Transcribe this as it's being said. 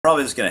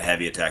Probably just gonna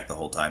heavy attack the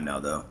whole time now,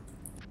 though.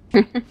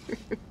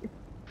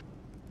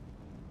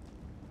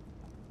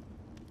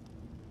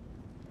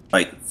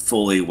 Like,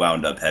 fully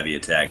wound up heavy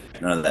attack.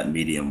 None of that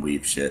medium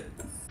weave shit.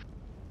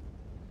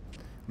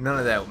 None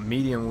of that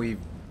medium weave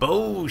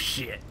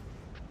bullshit.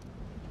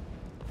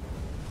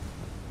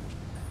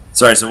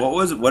 Sorry, so what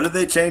was it? What did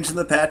they change in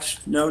the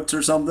patch notes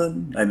or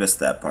something? I missed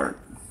that part.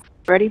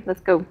 Ready? Let's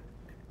go.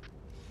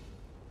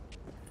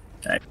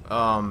 Okay.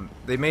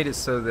 They made it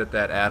so that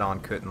that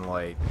add-on couldn't,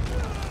 like...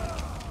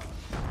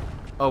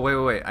 Oh,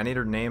 wait. I need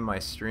to name my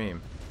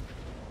stream.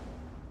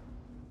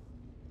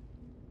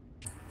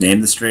 Name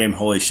the stream.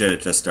 Holy shit,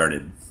 it just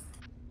started.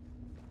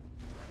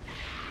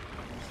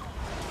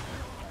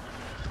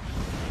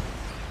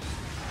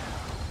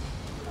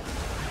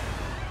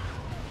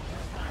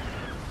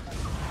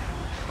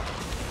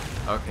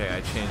 Okay,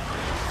 I changed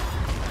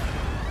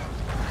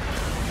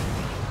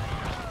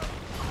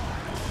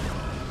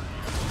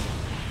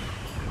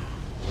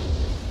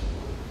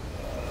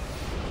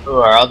it. Ooh,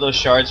 are all those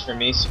shards for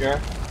me, Skir?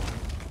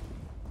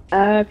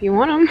 If you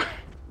want them.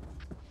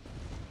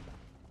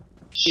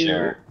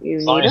 Sure. You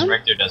as long need as 'em?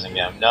 Richter doesn't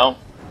get them. No?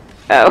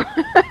 Oh.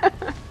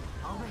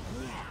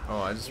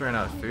 Oh, I just ran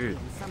out of food.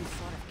 Some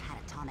sort of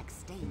catatonic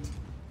state.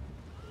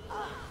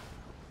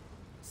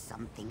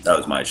 Something. That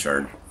was my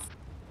shard.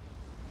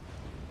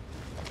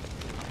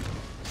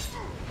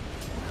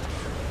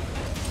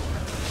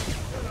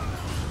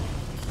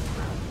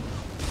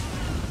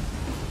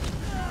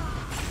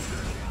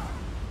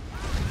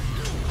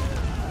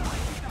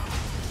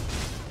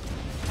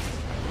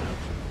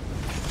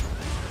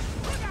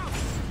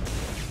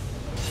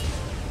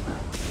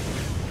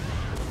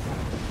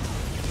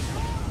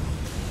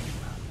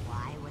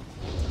 Why would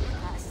they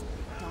attack us?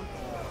 Don't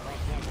they know we're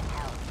here to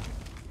help?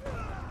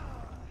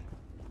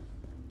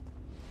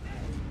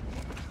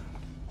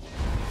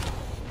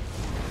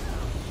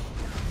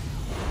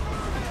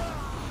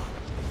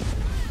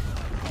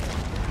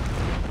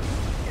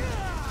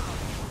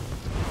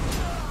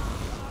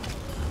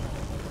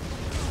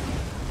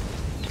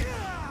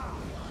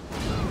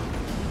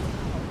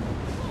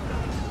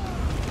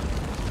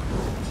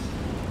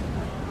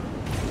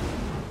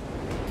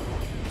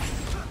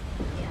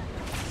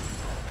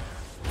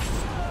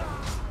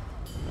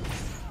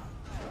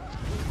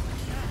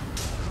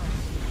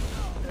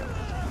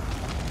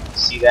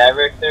 See that,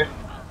 Richter?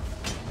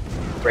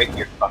 Break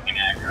your fucking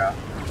aggro.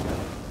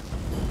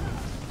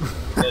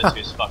 This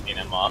who's fucking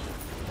him up.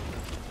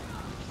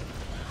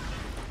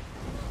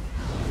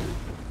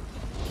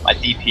 My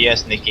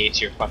DPS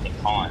negates your fucking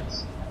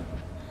taunts.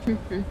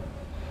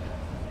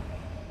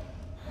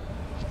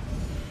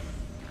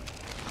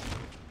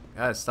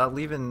 Guys, stop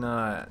leaving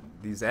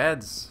these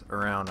ads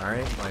around,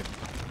 alright? Like,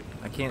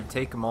 I can't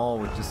take them all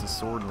with just a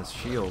sword and a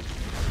shield.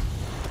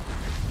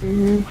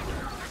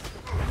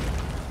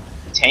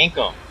 Tank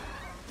them.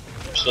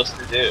 What you're supposed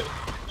to do.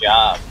 Good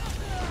job.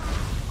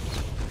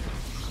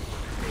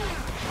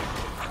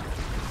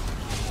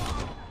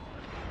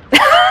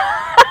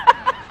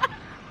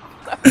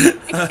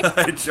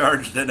 I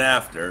charged in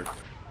after.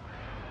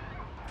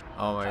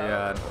 Oh my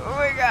god. Oh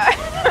my god.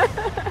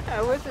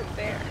 I wasn't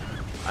there.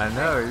 I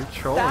know, you're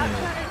trolling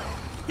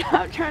me.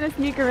 Stop trying to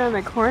sneak around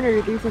the corner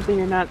to do something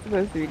you're not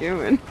supposed to be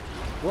doing.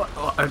 What?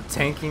 Oh, I'm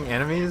tanking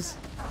enemies?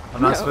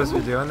 I'm not No. supposed to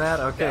be doing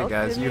that? Okay, Stealth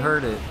guys, you enemy.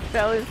 heard it.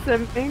 That was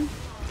something.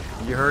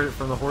 You heard it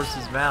from the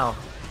horse's mouth.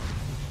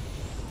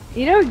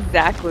 You know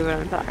exactly what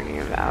I'm talking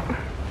about.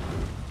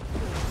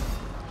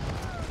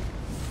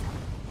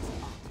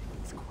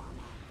 It's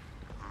Kwame.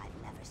 I've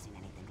never seen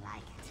anything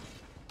like it.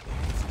 They're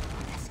as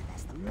impressive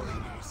as the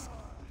miners.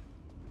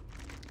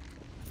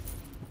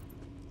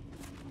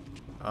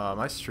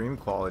 My stream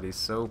quality's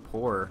so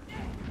poor.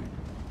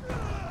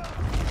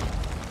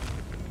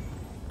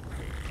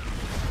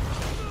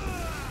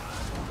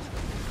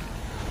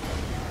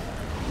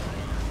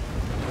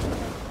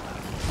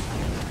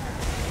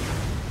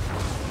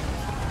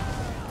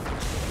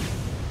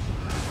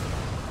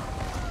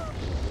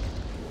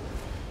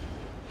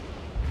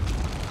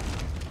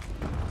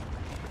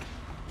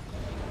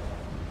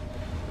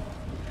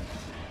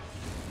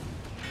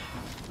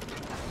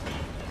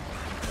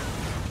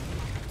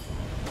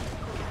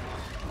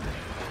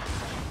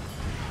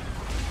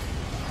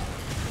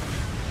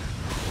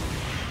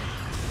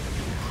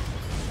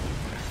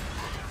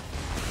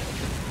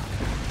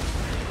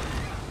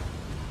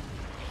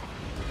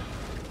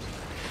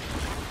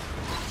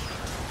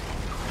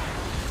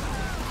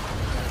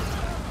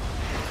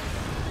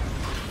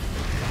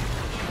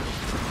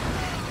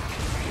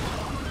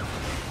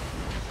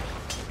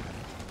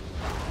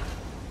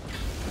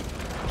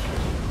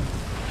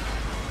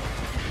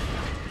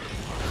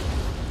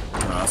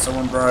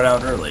 Someone brought it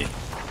out early.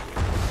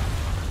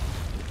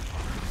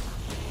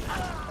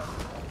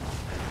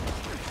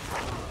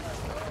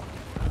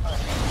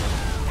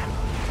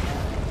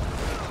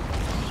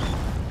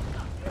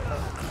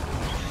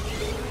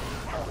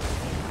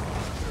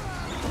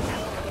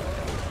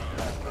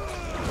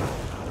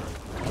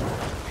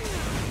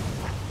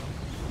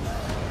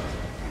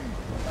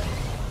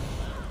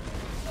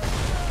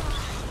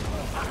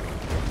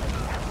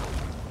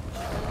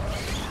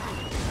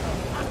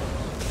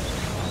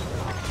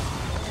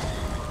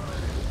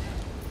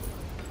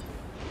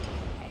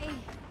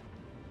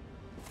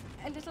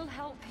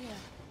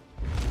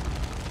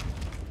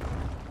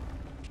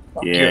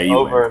 Yeah, Your you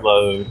win.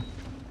 overload.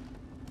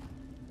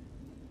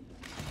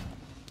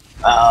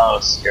 Oh,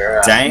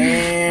 Skura.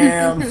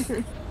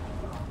 Damn.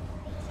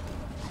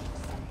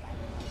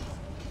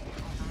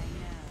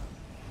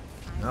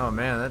 Oh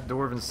man, that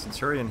Dwarven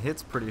Centurion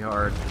hits pretty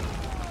hard.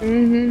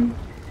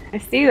 I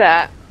see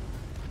that.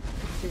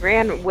 He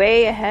ran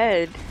way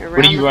ahead around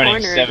What are you the running?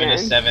 corner 7 to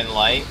again. 7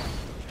 light?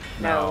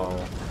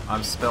 No.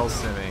 I'm spell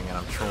simming and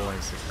I'm trolling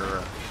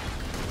Sakura,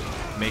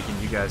 making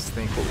you guys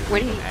think that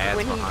When there's he ads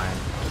when he behind.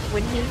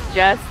 when he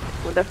just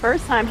the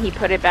first time he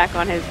put it back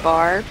on his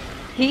bar,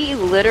 he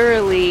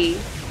literally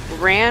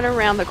ran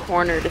around the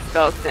corner to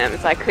spell sim,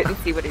 so I couldn't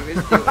see what he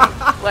was doing.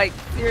 Like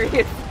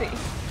seriously.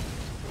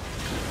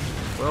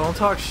 Well, don't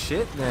talk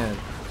shit then.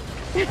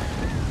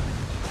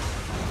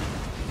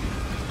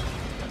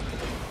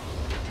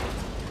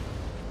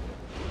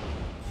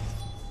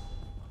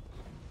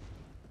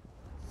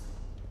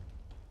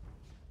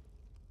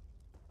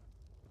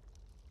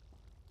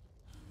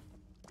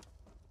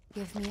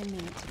 Give me a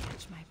minute to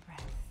catch my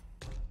breath.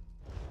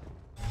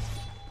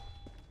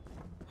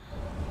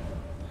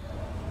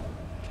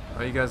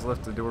 Oh, you guys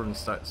left the Dwarven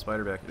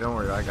spider back. Don't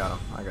worry, I got him.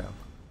 I got him.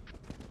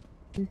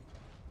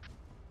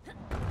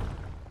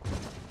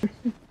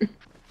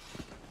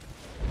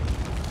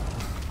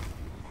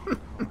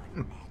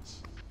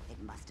 It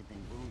must have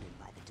been wounded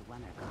by the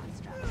Dwemer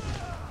construct.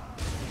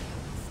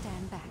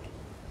 Stand back.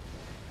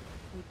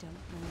 We don't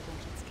know what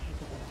it's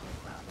capable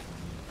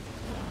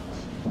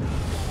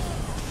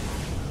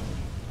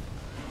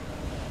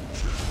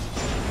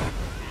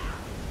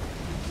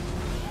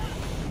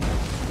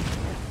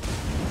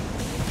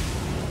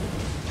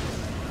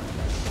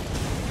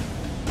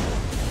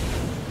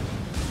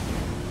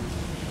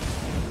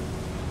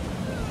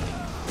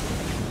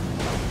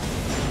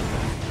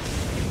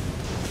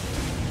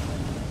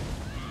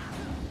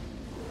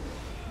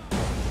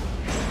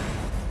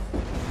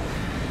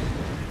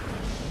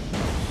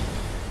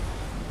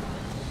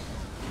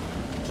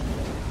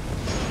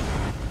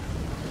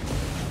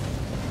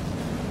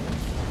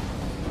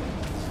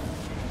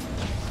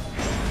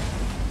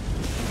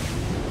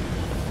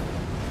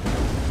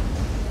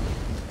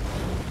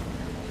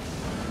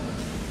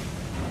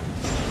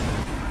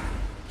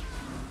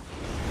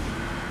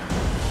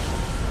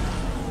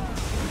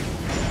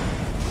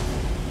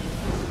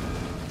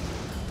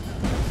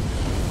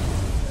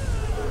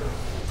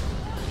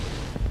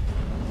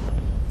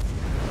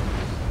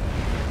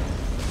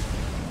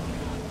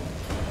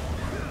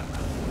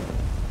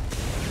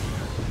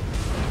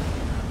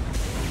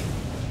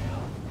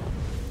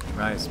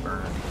Nice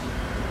burn.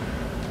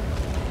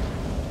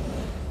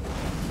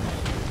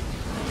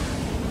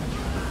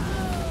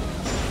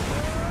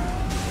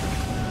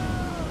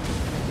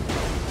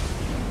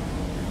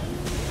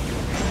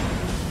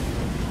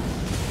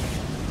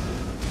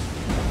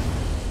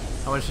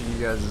 How much did you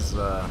guys'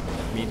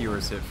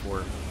 meteors hit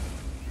for?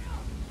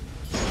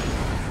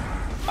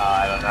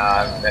 I don't know.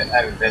 I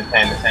haven't been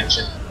paying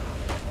attention.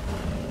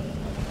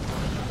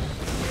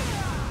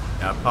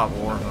 Yeah, I popped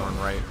Warhorn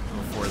right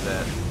before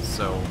that,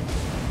 so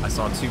I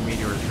saw 2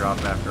 meteors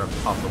drop after I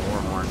popped the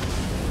Warhorn.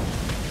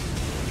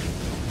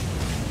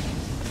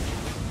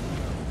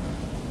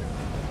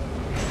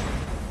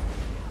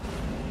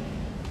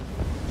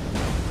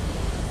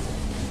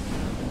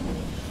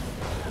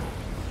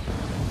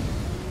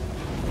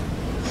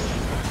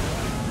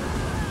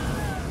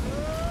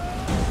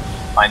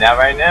 Find out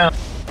right now.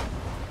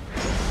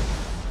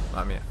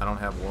 I mean, I don't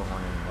have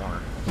Warhorn anymore.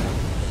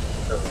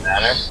 Doesn't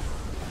matter.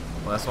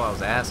 Well, that's why I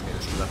was asking,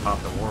 is because I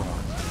popped the Warhorn.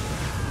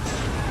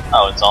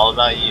 Oh, it's all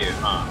about you,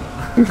 huh?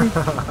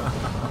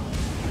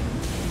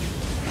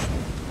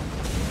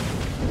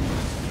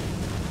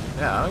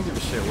 Yeah, I don't give a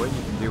shit what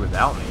you can do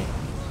without me.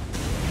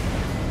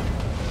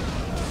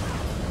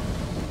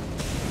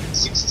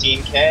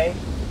 16K?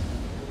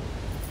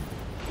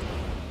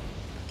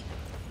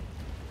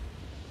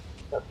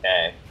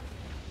 Okay.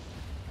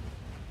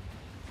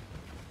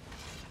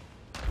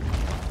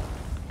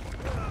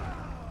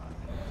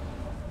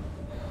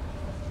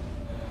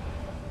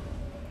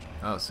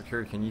 Oh,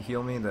 Secure, can you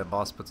heal me? The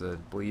boss puts a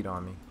bleed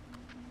on me.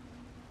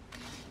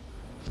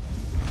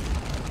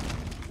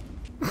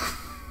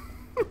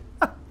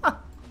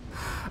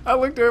 I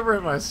looked over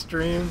at my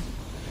stream,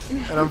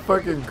 and I'm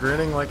fucking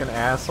grinning like an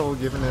asshole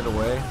giving it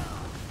away.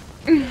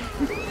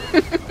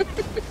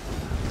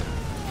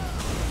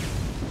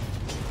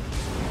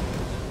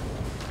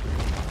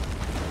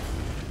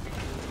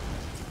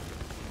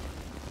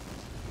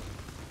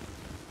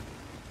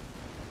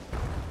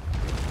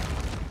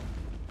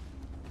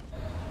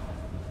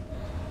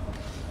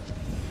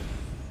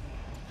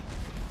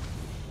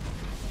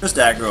 Just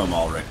aggro them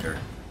all, Richter.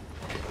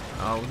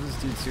 Oh, we'll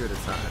just do 2 at a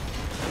time.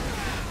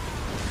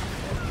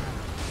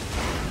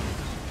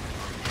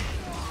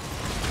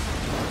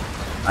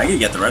 I can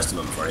get the rest of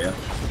them for you.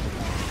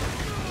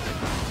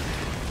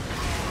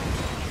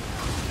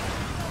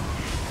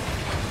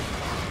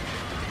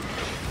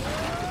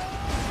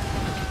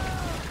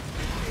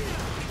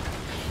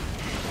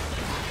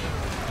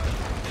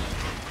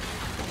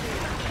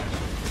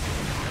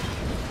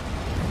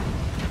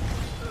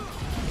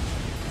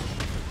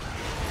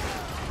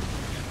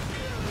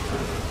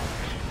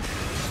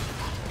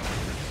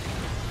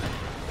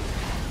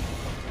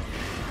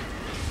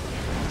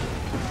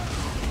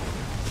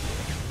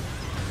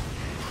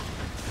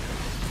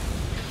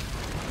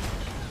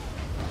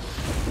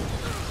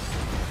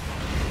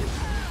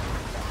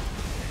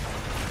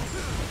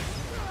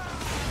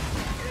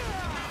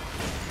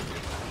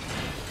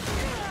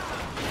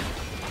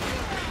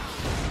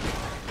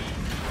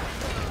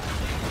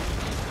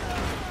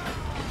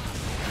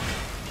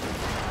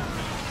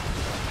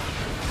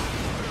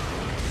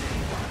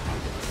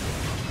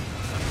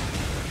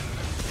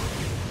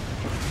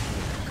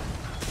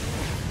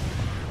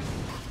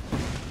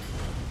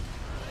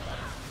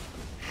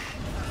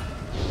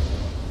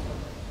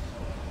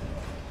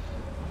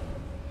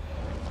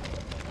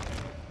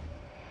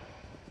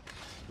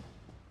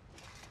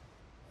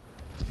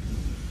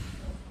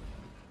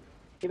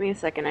 Give me a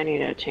second, I need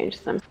to change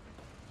some.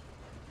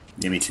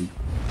 Yeah, me too.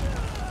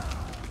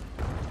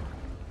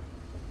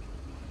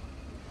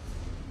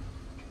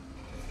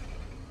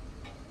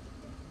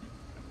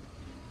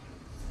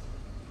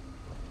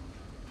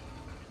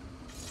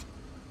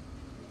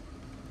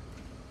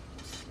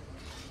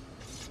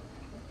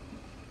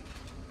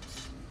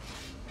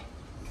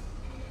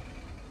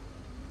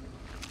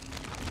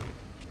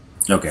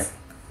 Okay.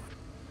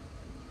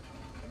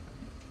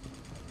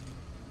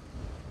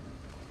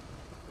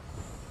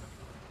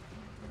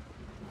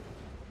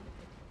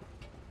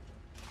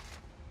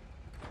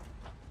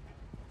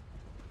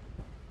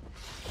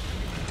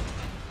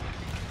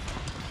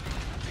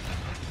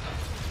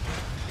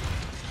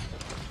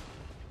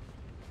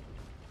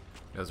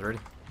 You guys ready?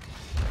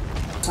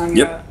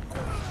 Yep.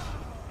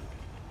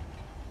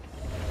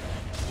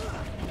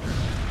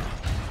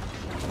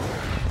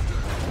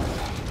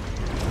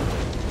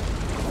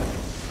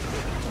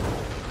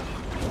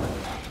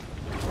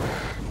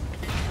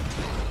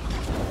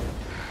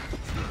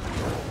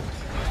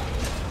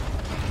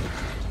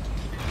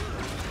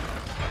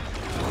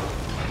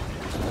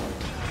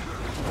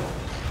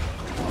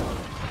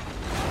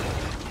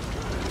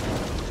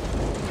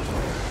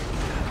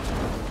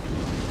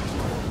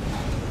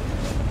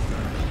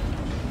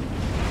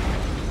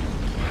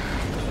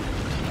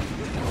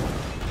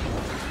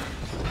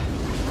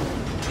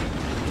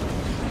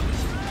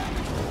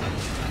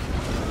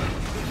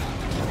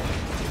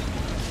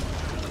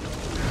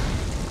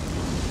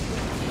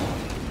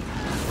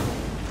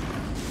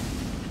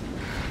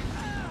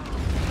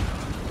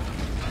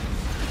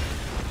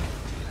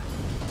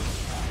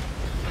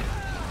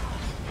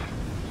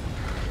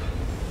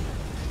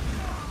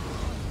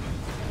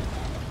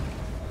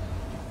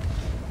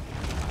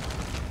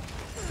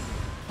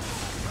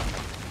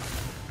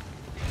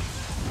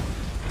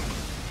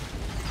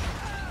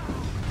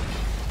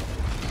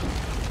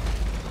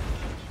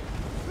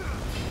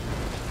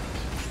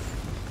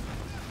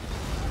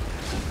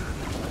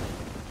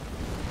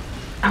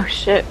 Oh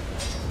shit.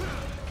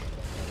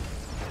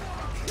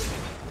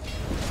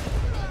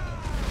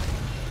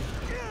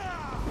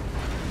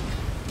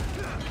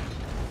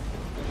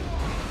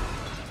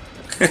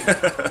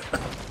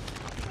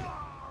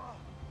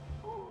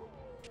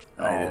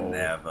 I didn't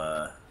have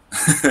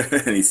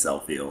any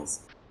self heals.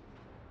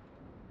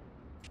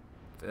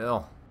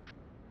 Phil,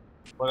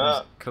 What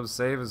up? come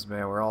save us,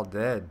 man. We're all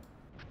dead.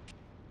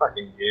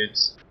 Fucking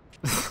dudes.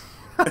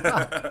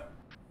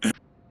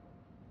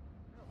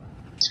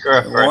 Screw a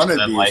I first want to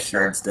then be a lifer.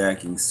 shield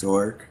stacking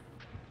Sork.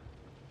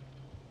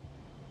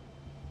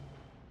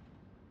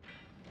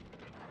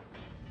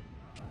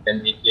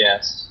 And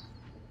DPS.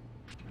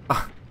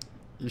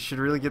 You should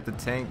really get the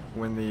tank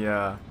when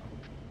the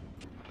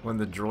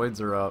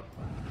droids are up.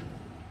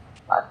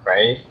 Not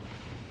right?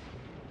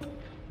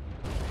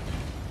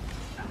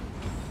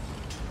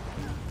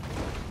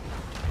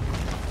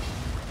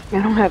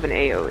 I don't have an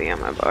AoE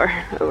on my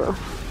bar. Oh well.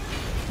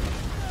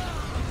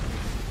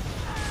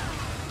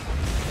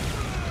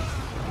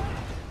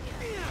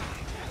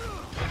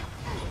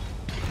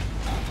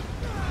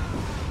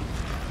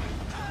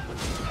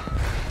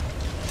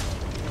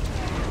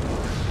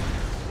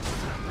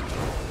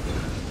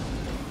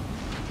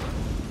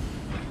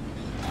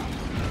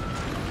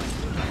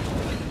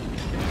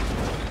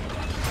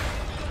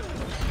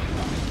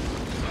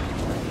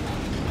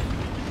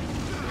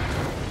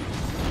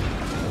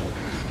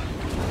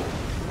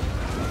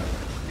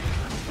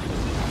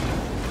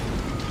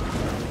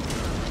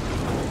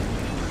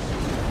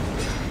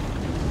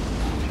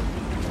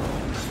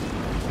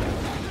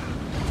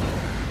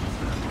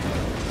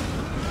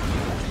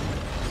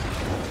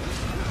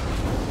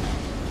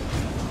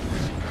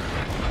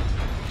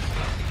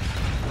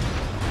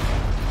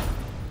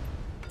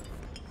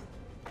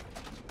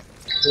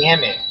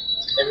 Damn it.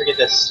 Never get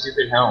that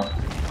stupid helm.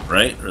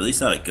 Right? Or at least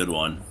not a good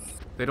one.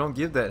 They don't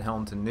give that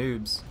helm to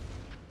noobs.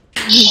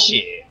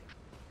 Shit.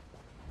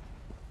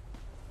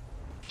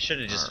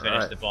 Should have just Alright.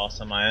 finished the boss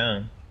on my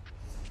own.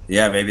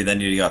 Yeah, maybe then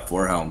you got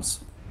 4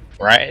 helms.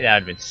 Right? That would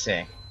have been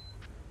sick.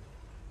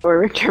 Or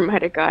Richard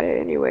might have got it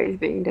anyways,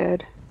 being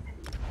dead.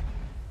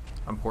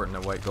 I'm porting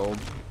to white gold.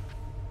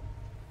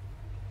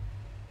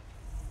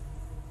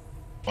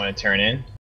 Want to turn in?